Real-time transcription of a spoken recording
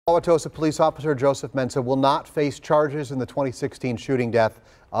Wauwatosa police officer Joseph Mensah will not face charges in the 2016 shooting death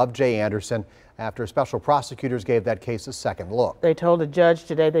of Jay Anderson after special prosecutors gave that case a second look. They told a judge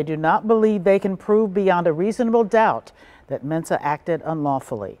today they do not believe they can prove beyond a reasonable doubt that Mensah acted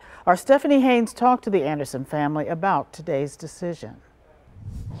unlawfully. Our Stephanie Haynes talked to the Anderson family about today's decision.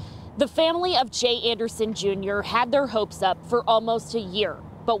 The family of Jay Anderson Jr. had their hopes up for almost a year.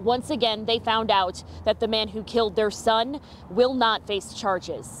 But once again, they found out that the man who killed their son will not face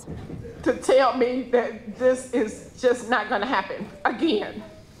charges. To tell me that this is just not going to happen again.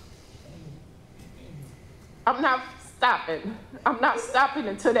 I'm not stopping. I'm not stopping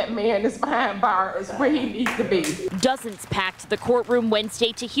until that man is behind bars where he needs to be. Dozens packed the courtroom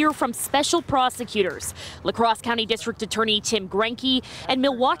Wednesday to hear from special prosecutors, La Crosse County District Attorney Tim Grenke and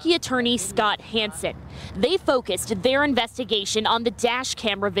Milwaukee Attorney Scott Hansen. They focused their investigation on the dash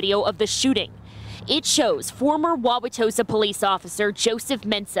camera video of the shooting. It shows former Wauwatosa police officer Joseph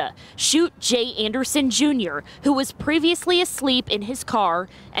Mensah shoot Jay Anderson Jr., who was previously asleep in his car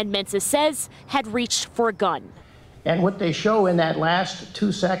and Mensah says had reached for a gun. And what they show in that last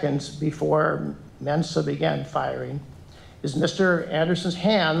 2 seconds before Mensah began firing is Mr. Anderson's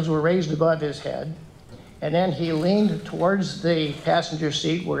hands were raised above his head, and then he leaned towards the passenger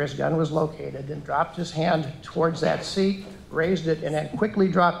seat where his gun was located and dropped his hand towards that seat, raised it, and then quickly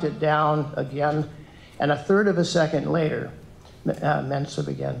dropped it down again. And a third of a second later, Mensah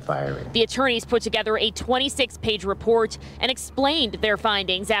began firing. The attorneys put together a 26-page report and explained their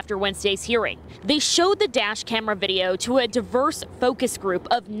findings after Wednesday's hearing. They showed the dash camera video to a diverse focus group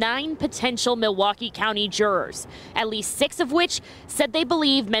of 9 potential Milwaukee County jurors, at least 6 of which said they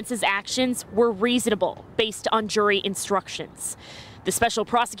believe Mensah's actions were reasonable based on jury instructions. The special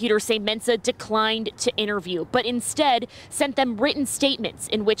prosecutors say Mensah declined to interview, but instead sent them written statements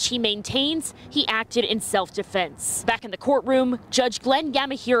in which he maintains he acted in self-defense. Back in the courtroom, Judge Glenn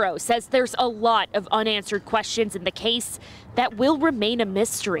Yamahiro says there's a lot of unanswered questions in the case that will remain a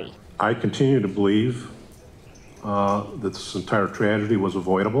mystery. I continue to believe that this entire tragedy was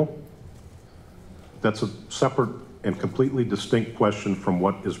avoidable. That's a separate and completely distinct question from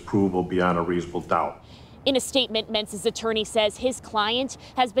what is provable beyond a reasonable doubt. In a statement, Mensah's attorney says his client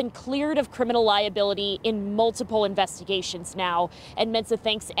has been cleared of criminal liability in multiple investigations now, and Mensah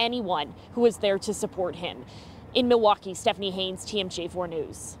thanks anyone who was there to support him. In Milwaukee, Stephanie Haynes, TMJ4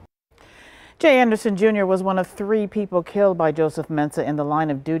 News. Jay Anderson Jr. was one of 3 people killed by Joseph Mensah in the line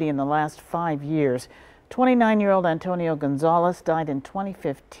of duty in the last 5 years. 29-year-old Antonio Gonzalez died in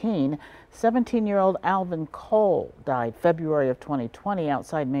 2015. 17-year-old Alvin Cole died February of 2020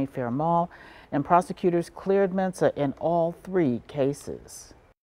 outside Mayfair Mall, and prosecutors cleared Mensah in all 3 cases.